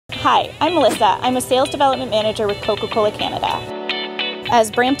Hi, I'm Melissa. I'm a Sales Development Manager with Coca-Cola Canada. As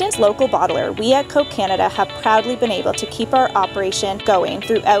Brampton's local bottler, we at Coke Canada have proudly been able to keep our operation going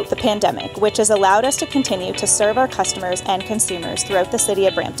throughout the pandemic, which has allowed us to continue to serve our customers and consumers throughout the city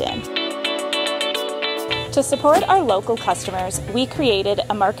of Brampton. To support our local customers, we created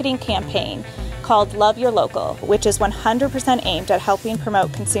a marketing campaign called Love Your Local, which is 100% aimed at helping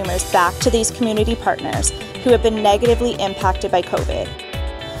promote consumers back to these community partners who have been negatively impacted by COVID.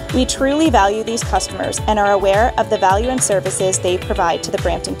 We truly value these customers and are aware of the value and services they provide to the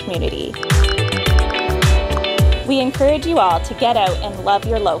Brampton community. We encourage you all to get out and love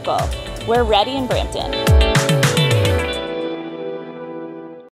your local. We're ready in Brampton.